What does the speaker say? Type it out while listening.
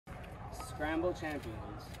Scramble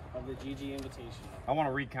champions of the GG Invitation. I want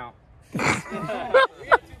to recount.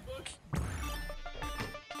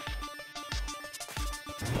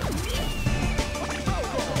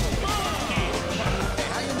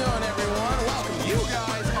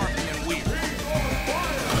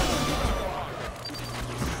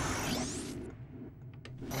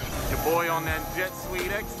 Boy on that jet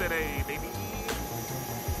suite X today, baby.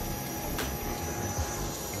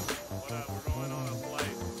 What up? We're going on a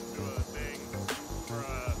flight to a thing for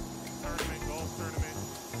a tournament, golf tournament.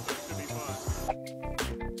 So it should be fun.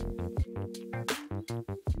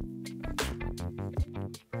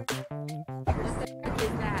 What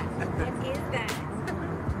is that? What is that?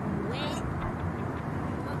 Wait.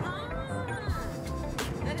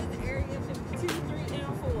 That is area 52, 3,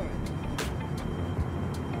 and 4.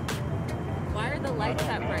 Why are the lights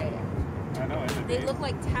that bright? I know. They look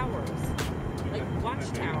like towers, like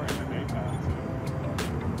watchtowers. I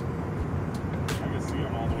can see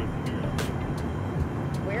them all the way from here.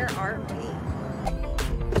 Where are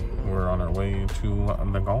we? We're on our way to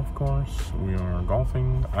the golf course. We are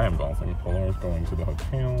golfing. I am golfing. Polar is going to the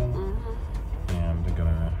hotel. And they're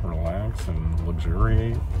gonna relax and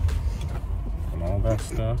luxuriate and all that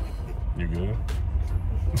stuff. You good?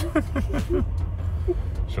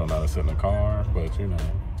 She'll not sit in the car, but you know.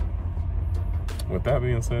 With that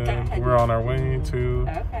being said, we're on our way to.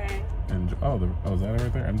 Okay. And is that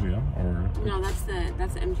right there? MGM or? No, that's the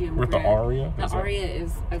MGM. With the Aria. The Aria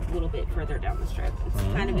is a little bit further down the strip. It's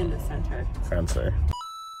kind of in the center. Fancy.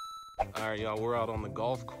 All right, y'all. We're out on the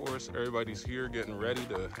golf course. Everybody's here, getting ready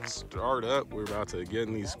to start up. We're about to get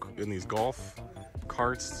in these golf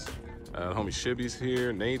carts. Homie Shibby's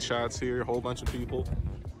here. Nate Shot's here. A whole bunch of people.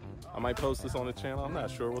 I might post this on the channel. I'm not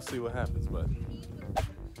sure. We'll see what happens, but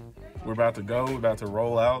we're about to go. We're about to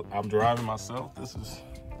roll out. I'm driving myself. This is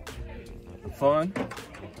fun.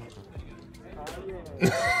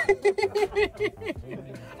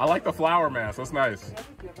 I like the flower mask. That's nice.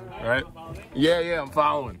 All right? Yeah, I'm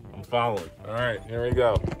following. All right, here we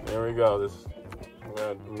go. We're gonna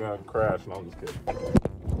crash. No, I'm just kidding.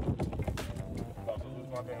 About to lose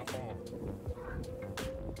my damn phone.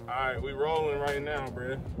 All right, we rolling right now,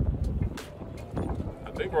 bro.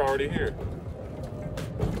 I think we're already here.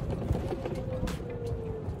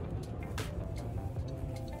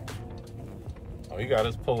 Oh, he got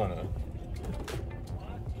us pulling it.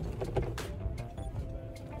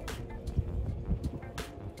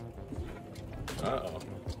 Uh-oh.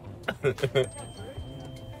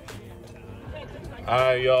 All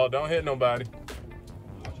right, y'all, don't hit nobody.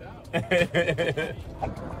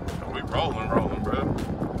 We rolling, bro.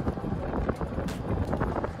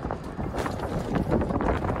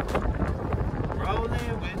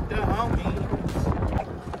 With the homies.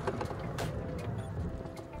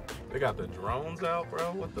 They got the drones out,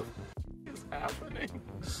 bro. What the f is happening?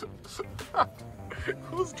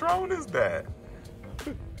 Whose drone is that?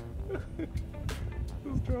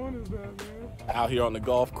 Whose drone is that, man? Out here on the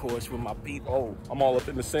golf course with my people. Oh, I'm all up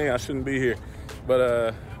in the sand. I shouldn't be here.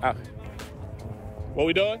 But, what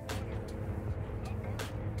we doing?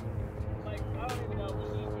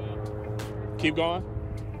 Keep going?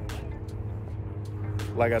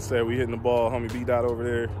 Like I said, we hitting the ball. Homie B-Dot over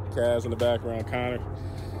there. Kaz in the background. Connor.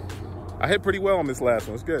 I hit pretty well on this last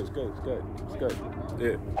one. It's good.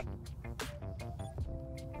 Yeah.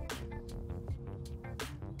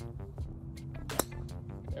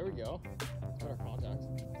 There we go. Better contacts.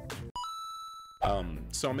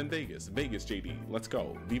 So I'm in Vegas. Vegas, JD. Let's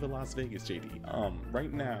go. Viva Las Vegas, JD.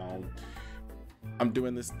 Right now, I'm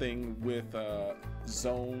doing this thing with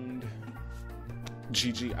Zoned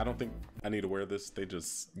GG. I don't think I need to wear this. They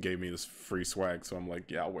just gave me this free swag, so I'm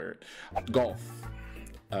like, yeah, I'll wear it. Golf.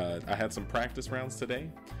 I had some practice rounds today.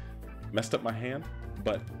 Messed up my hand,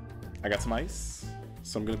 but I got some ice,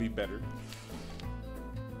 so I'm gonna be better.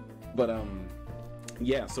 But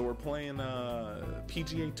yeah, so we're playing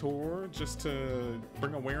PGA Tour just to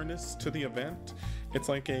bring awareness to the event. It's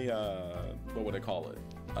like a what would I call it?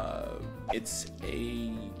 It's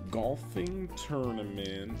a golfing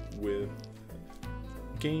tournament with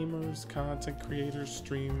gamers, content creators,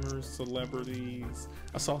 streamers, celebrities.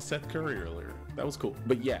 I saw Seth Curry earlier. That was cool.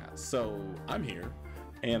 But yeah, so I'm here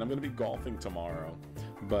and I'm gonna be golfing tomorrow.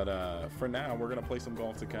 But for now, we're gonna play some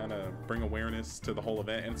golf to kind of bring awareness to the whole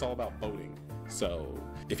event, and it's all about voting. So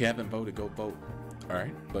if you haven't voted, go vote. All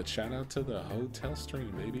right. But shout out to the hotel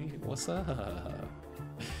stream, baby. What's up?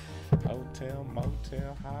 Hotel,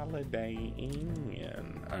 motel, holiday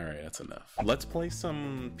inn. All right, that's enough. Let's play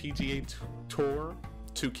some PGA Tour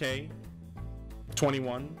 2K21.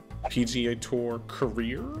 PGA Tour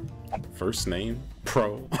career. First name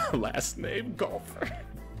pro, last name golfer.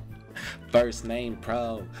 First name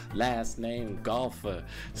pro, last name golfer.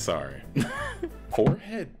 Sorry.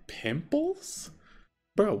 Forehead pimples?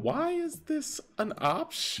 Bro, why is this an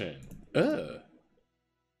option?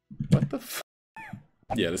 What the f?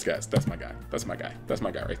 Yeah, that's my guy. That's my guy. That's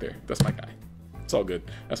my guy right there. That's my guy. It's all good.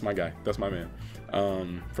 That's my guy. That's my man.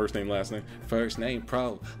 First name, last name. First name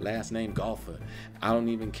pro, last name golfer. I don't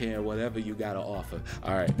even care whatever you gotta offer.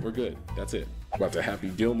 All right, we're good. That's it. About to Happy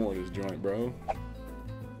Gilmore this joint, bro.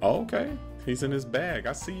 Oh, okay. He's in his bag.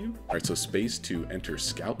 I see you. All right, so space to enter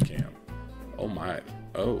scout cam. Oh my.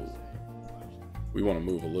 Oh. We want to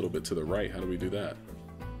move a little bit to the right. How do we do that?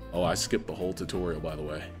 Oh, I skipped the whole tutorial, by the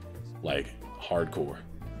way. Like, hardcore.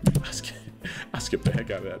 I skipped the heck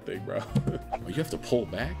out of that thing, bro. Oh, you have to pull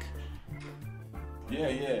back?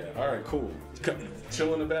 Yeah. All right, cool.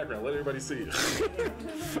 Chill in the background. Let everybody see you.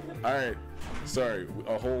 All right. Sorry,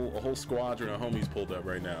 a whole squadron of homies pulled up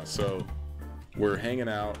right now. So we're hanging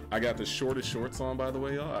out. I got the shortest shorts on, by the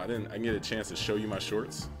way, y'all. I didn't get a chance to show you my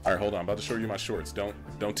shorts. All right, hold on. I'm about to show you my shorts. Don't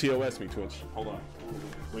TOS me, Twitch. Hold on.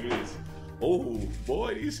 Look at these. Oh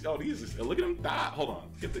boy, these. Look at them. Hold on.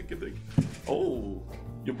 Get the. Oh,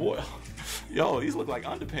 your boy. Yo, these look like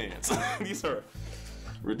underpants. These are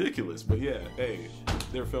ridiculous. But yeah, hey,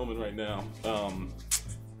 they're filming right now.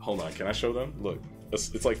 Hold on. Can I show them? Look,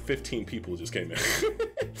 it's like 15 people just came in.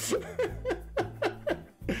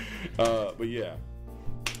 But yeah.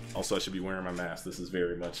 Also, I should be wearing my mask. This is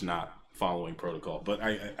very much not following protocol. But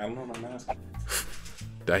I don't know my mask.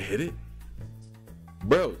 Did I hit it?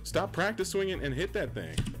 Bro, stop practice swinging and hit that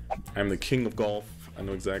thing. I'm the king of golf. I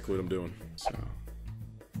know exactly what I'm doing. So.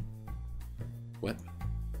 What?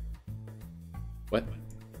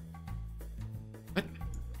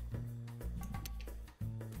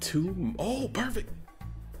 Oh, perfect.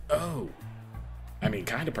 Oh. I mean,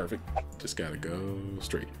 kind of perfect. Just gotta go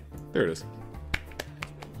straight. There it is.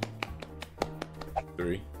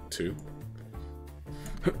 3, 2.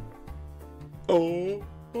 Oh,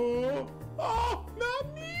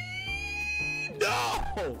 not me!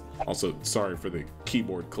 No! Also, sorry for the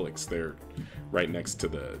keyboard clicks. They're right next to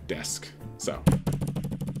the desk. So.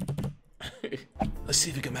 Let's see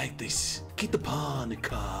if we can make this. Get the paw on the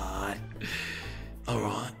card.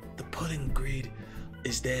 Alright, the putting grid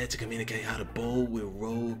is there to communicate how the ball will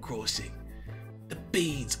roll crossing. The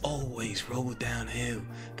beads always roll downhill,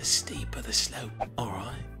 the steeper the slope.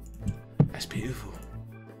 Alright, that's beautiful.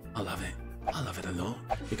 I love it. I love it a lot.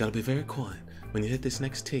 You gotta be very quiet. When you hit this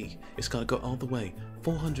next tee, it's gotta go all the way.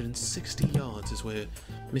 460 yards is where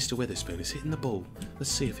Mr. Witherspoon is hitting the ball.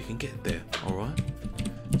 Let's see if he can get there, alright?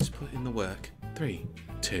 Let's put in the work. 3,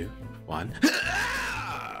 2, 1.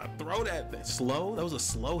 Throw that. Slow? That was a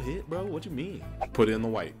slow hit, bro? What you mean? Put it in the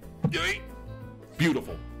white.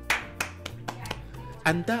 Beautiful.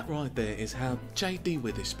 And that right there is how JD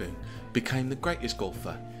Witherspoon became the greatest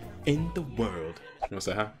golfer in the world. You wanna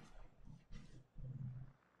say hi?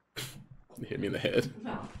 Hit me in the head.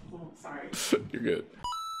 No, sorry. You're good.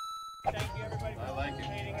 Thank you everybody for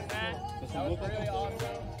participating in that. That was really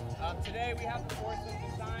awesome. Today we have the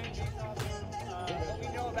foursomes design based off of what we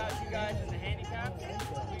know about you guys in the handicap.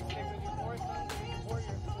 Please stick with your foursomes and report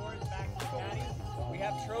your scores back to the caddy. We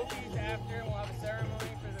have trophies after, and we'll have a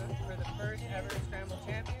ceremony for the first ever Scramble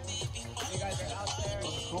champions. You guys are out there.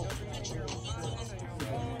 Don't forget your content on your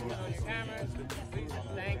phones and on your cameras. Please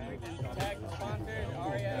thank and tag the sponsors,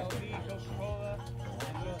 RLD, Coca-Cola,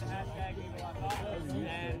 and go to hashtag #VivaLaCosta,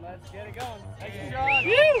 and let's get it going. Thanks, Sean.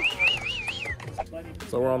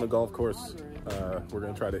 So we're on the golf course. We're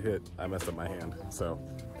gonna try to hit. I messed up my hand, so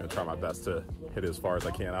I'm gonna try my best to hit it as far as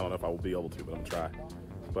I can. I don't know if I will be able to, but I'm gonna try.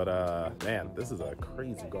 But man, this is a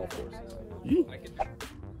crazy golf course. Yee.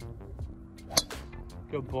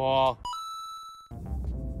 Good ball.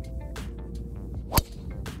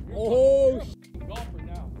 Oh, golfer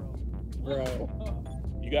now, bro.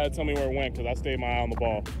 You gotta tell me where it went, because I stayed my eye on the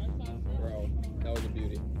ball. Bro, that was a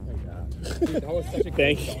beauty. Dude, that was such a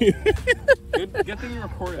Thank you. Good thing you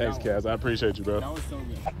recorded. Thanks, Kaz. I appreciate you, bro. That was so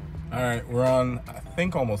good. All right, we're on, I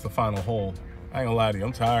think, almost the final hole. I ain't gonna lie to you,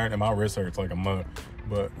 I'm tired and my wrist hurts like a mug,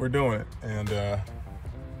 but we're doing it. And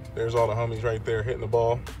there's all the homies right there hitting the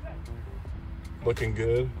ball. Looking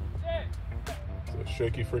good. It's a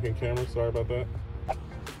shaky freaking camera, sorry about that.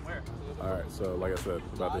 Where? All right, so like I said,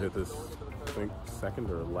 about to hit this, I think, second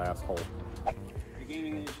or last hole. The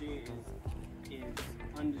gaming industry is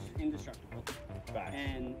indestructible. Back.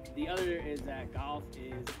 And the other is that golf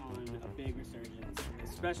is on a big resurgence,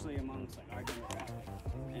 especially amongst like our demographic.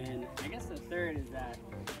 And I guess the third is that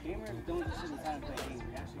gamers don't just sit inside and play games.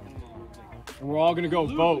 We actually come along and play golf. We're all gonna go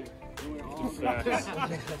vote. We're all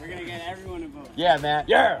We're gonna get everyone involved. Yeah, Matt.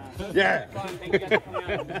 Yeah. Yeah. Thank you guys for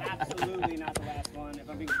coming out. Absolutely not the last one. If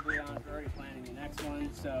I'm being completely honest, we're already planning the next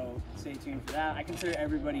one, so stay tuned for that. I consider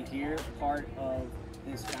everybody here part of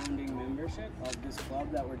this founding membership of this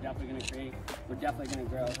club that we're definitely going to create. We're definitely going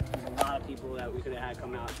to grow. There's a lot of people that we could have had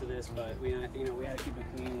come out to this, but we had to keep it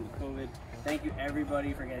clean with COVID. Thank you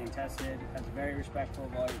everybody for getting tested. That's very respectful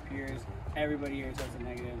of all your peers. Everybody here tested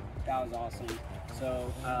negative. That was awesome.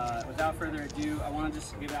 So without further ado, I want to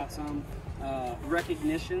just give out some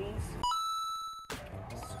recognitions.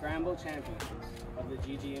 Scramble champions of the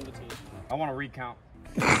GG Invitation. I want to recount.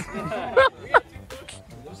 I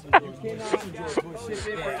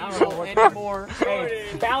don't know anymore. Hey,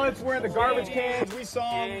 ballots were in the garbage cans. We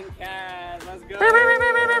saw them. Let's go.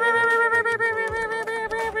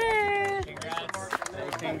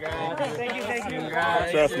 Congrats. Thank you.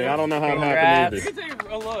 Congrats. Trust me, I don't know how it happened either. You can take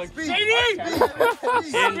a look. JD!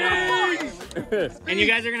 And you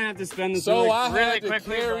guys are going to have to spend this So I really had to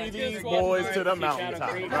quickly. carry these boys to the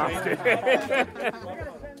mountaintop.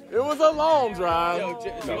 It was a long drive.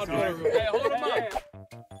 Hey, hold them up.